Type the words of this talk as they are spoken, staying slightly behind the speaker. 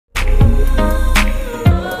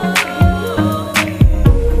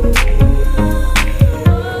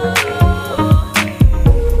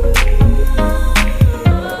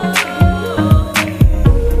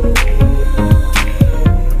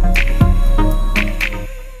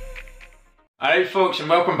Right folks, and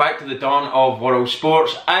welcome back to the Dawn of World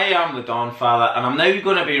Sports. I am the Donfather, and I'm now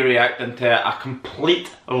going to be reacting to a complete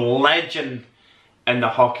legend in the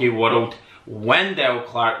hockey world, Wendel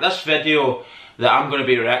Clark. This video that I'm going to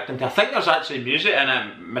be reacting to, I think there's actually music in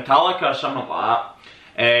it, Metallica or something like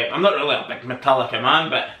that. I'm not really a big Metallica man,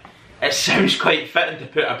 but it sounds quite fitting to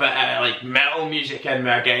put a bit of like metal music in with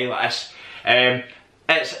a guy like this.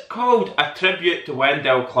 It's called A Tribute to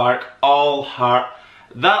Wendel Clark, All Heart.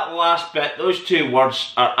 That last bit, those two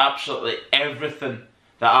words are absolutely everything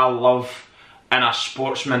that I love in a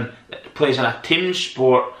sportsman that plays in a team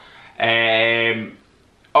sport.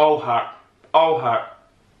 All heart,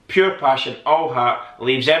 pure passion, all heart,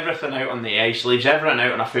 leaves everything out on the ice, leaves everything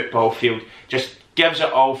out on a football field, just gives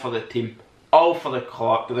it all for the team, all for the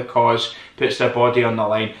cause, puts their body on the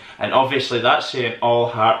line. And obviously that saying all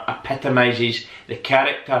heart epitomises the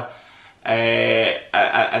character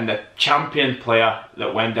and the champion player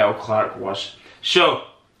that Wendel Clark was. So,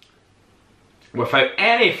 without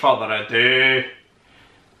any further ado,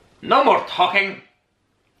 no more talking,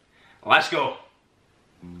 let's go.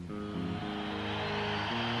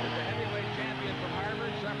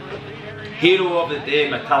 Hero of the day,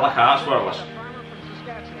 Metallica, that's what it was.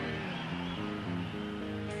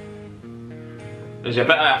 Is he a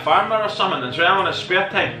bit of a farmer or something as well in his spare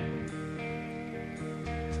time?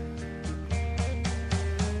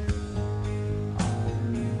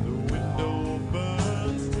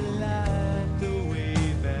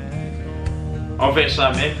 Obviously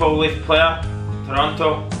a Maple Leaf player,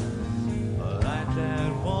 Toronto.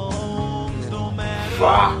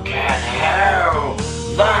 Fucking hell!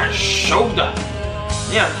 That shoulder!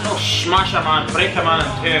 Yeah, no smash a man, break a man in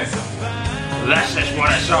two. This is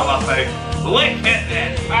what it's all about. Look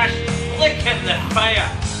at the passion, look at the fire.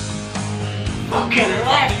 Fucking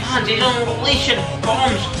left hand, he's unleashing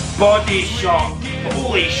bombs. Body shot,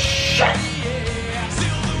 holy shit.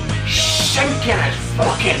 Sinking his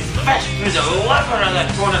fucking fist through the liver of the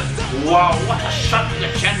opponent. Wow, what a shot to the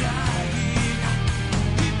chin.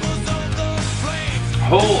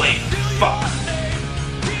 Holy fuck.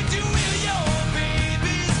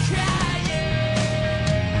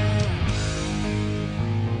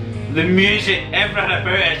 The music, everything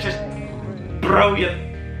about it is just brilliant.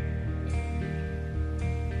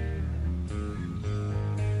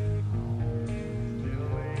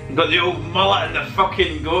 Got the old mullet and the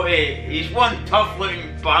fucking goatee. He's one tough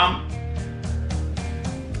looking bam.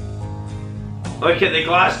 Look at the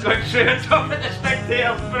glass going through the top of the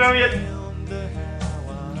spectators, brilliant.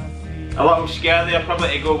 A little scare there, probably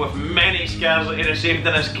to go with many scares that he received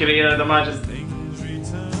in his career, I'd imagine.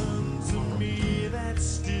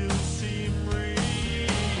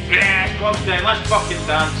 Yeah, gloves down, let's fucking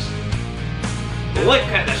dance. Look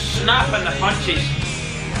at the snap and the punches.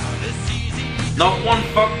 Not one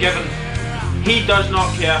fuck given. He does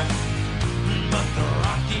not care.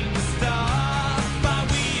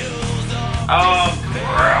 Oh,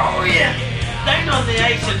 brilliant! Down on the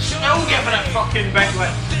ice and still giving it fucking big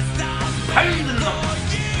lifts. Pounding them.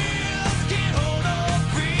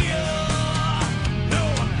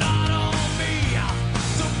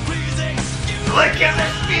 Look at the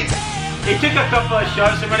speed! He took a couple of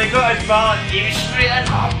shots and when he got his balance, he was straight in.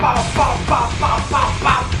 Oh, pow, pow, pow, pow, pow,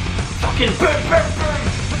 pow. Fucking boom, boom, boom!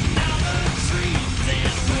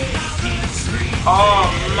 Oh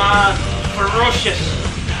man, ferocious.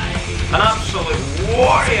 An absolute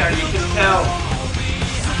warrior, you can tell.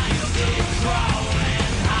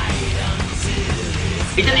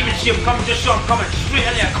 He didn't even see him coming, just saw him coming straight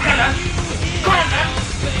in there. Come on then! Come on then!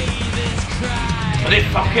 They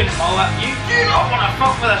fucking mullet. You do not want to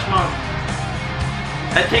fuck with this man.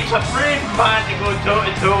 It takes a brave man to go toe to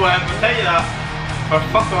toe with him, I'll tell you that. For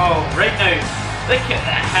fuck all, right now, look at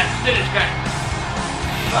the hits, dude, this guy.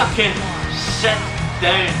 Fucking sit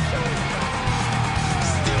down.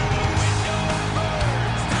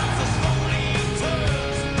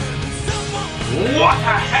 What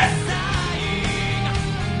a hit!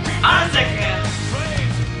 And again!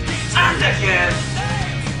 And again!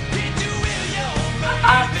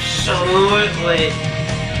 Absolutely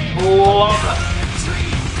love it!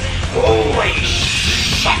 Holy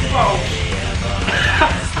shit, balls!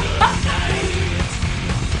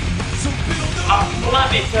 Let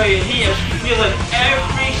me tell you, he is feeling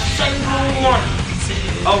every single one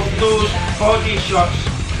of those body shots.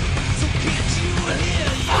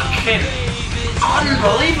 Fucking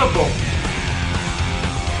unbelievable.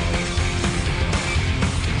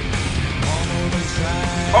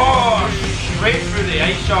 Oh, straight through the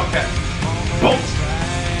ice socket. Boom.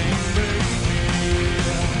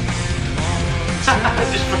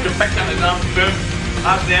 Just fucking picked up his arm, boom.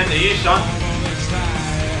 That's the end of you, son.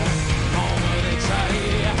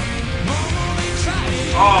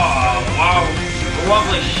 Oh, wow.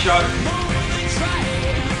 Lovely shot.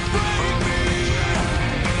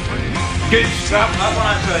 Good scrap, that one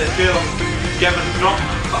actually, the two of them giving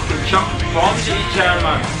fucking chunk bombs at each other,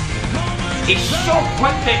 man. He's so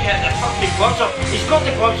quick to get the fucking gloves off. He's got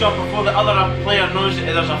the gloves off before the other player knows that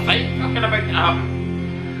there's a fight fucking about to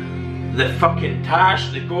happen. The fucking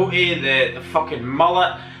tash, the goatee, the fucking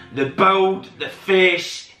mullet, the build, the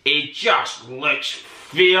face, he just looks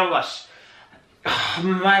fearless. Oh,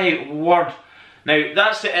 my word. Now,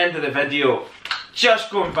 that's the end of the video.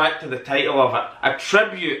 Just going back to the title of it, a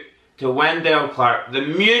tribute to Wendel Clark. The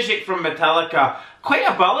music from Metallica, quite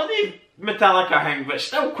a ballady Metallica thing, but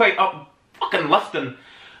still quite up fucking lifting.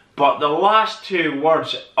 But the last two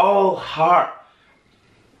words, all heart.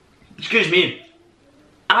 Excuse me.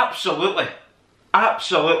 Absolutely.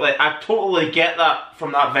 Absolutely. I totally get that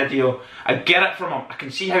from that video. I get it from him. I can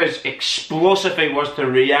see how explosive he was to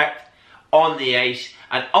react on the ice.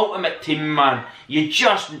 An ultimate team man. You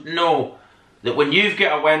just know that when you've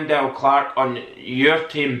got a Wendel Clark on your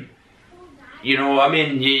team, you know, I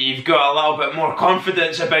mean, you've got a little bit more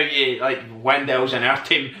confidence about you. Like, Wendel's in our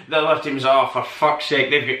team, the other team's, oh, for fuck's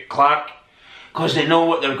sake, they've got Clark. Because they know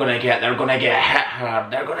what they're going to get. They're going to get hit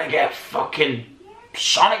hard. They're going to get fucking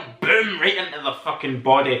sonic boom right into the fucking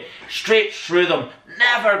body. Straight through them.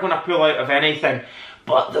 Never going to pull out of anything.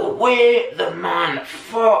 But the way the man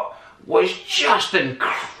fought was just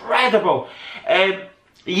incredible.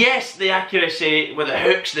 Yes, the accuracy with the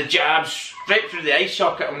hooks, the jabs, straight through the eye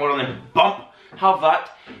socket and more than bump. Have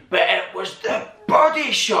that, but it was the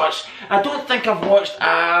body shots. I don't think I've watched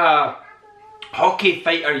a hockey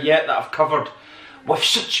fighter yet that I've covered with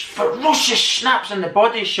such ferocious snaps in the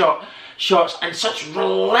body shots and such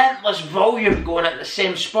relentless volume going at the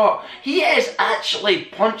same spot. He is actually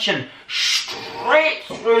punching straight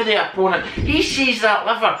through the opponent. He sees that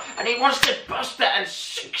liver and he wants to bust it and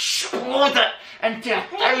explode it into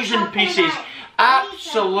 1,000 pieces.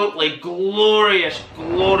 Absolutely glorious,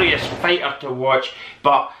 glorious fighter to watch,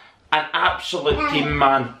 but an absolute team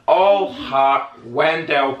man. All heart,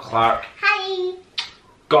 Wendel Clark. Hi.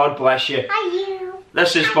 God bless you. Hi.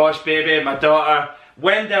 This is Boss Baby, my daughter.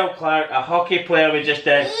 Wendel Clark, a hockey player we just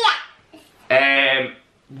did. Yeah.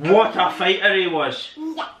 What a fighter he was.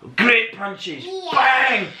 Yeah. Great punches. Yeah.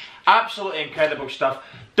 Bang! Absolutely incredible stuff.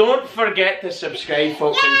 Don't forget to subscribe,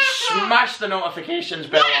 folks, and smash the notifications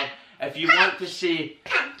bell on if you want to see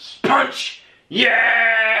punch.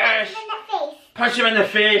 Yes! Punch him in the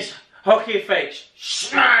face. Hockey fights.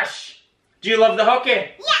 Smash! Do you love the hockey? Yeah.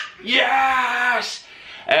 Yes!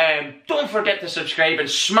 Don't forget to subscribe and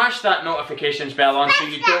smash that notifications bell on so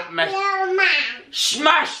you don't miss.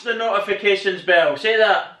 Smash the notifications bell. Say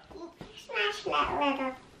that. Smash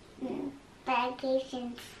that little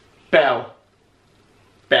notifications. Bell.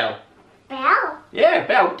 Bell. Bell? Yeah,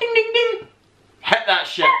 bell. Ding ding ding. Hit that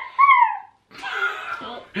shit.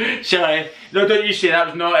 Sorry. No, don't you say that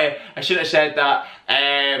was naughty. I shouldn't have said that.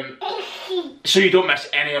 So you don't miss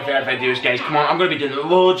any of our videos, guys. Come on, I'm going to be doing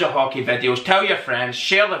loads of hockey videos. Tell your friends,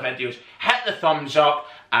 share the videos, hit the thumbs up,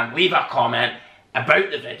 and leave a comment about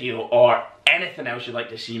the video or anything else you'd like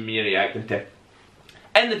to see me reacting to.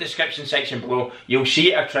 In the description section below, you'll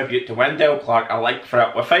see a tribute to Wendel Clark, a link for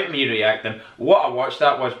it without me reacting. What a watch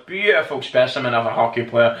that was. Beautiful specimen of a hockey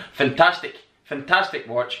player. Fantastic, fantastic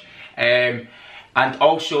watch. And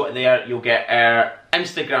also there you'll get our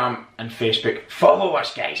Instagram and Facebook. Follow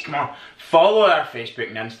us, guys, come on. Follow our Facebook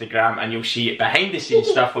and Instagram and you'll see behind the scenes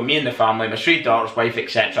stuff with me and the family, my 3 daughters, wife,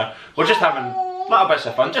 etc. We're just having little bits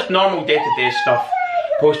of fun, just normal day-to-day stuff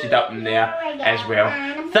posted up in there as well.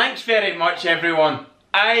 Thanks very much, everyone.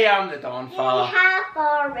 I am the Donfather. We have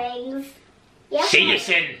 4 rings. Yep. See you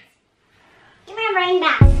soon. Give me a ring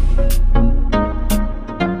back.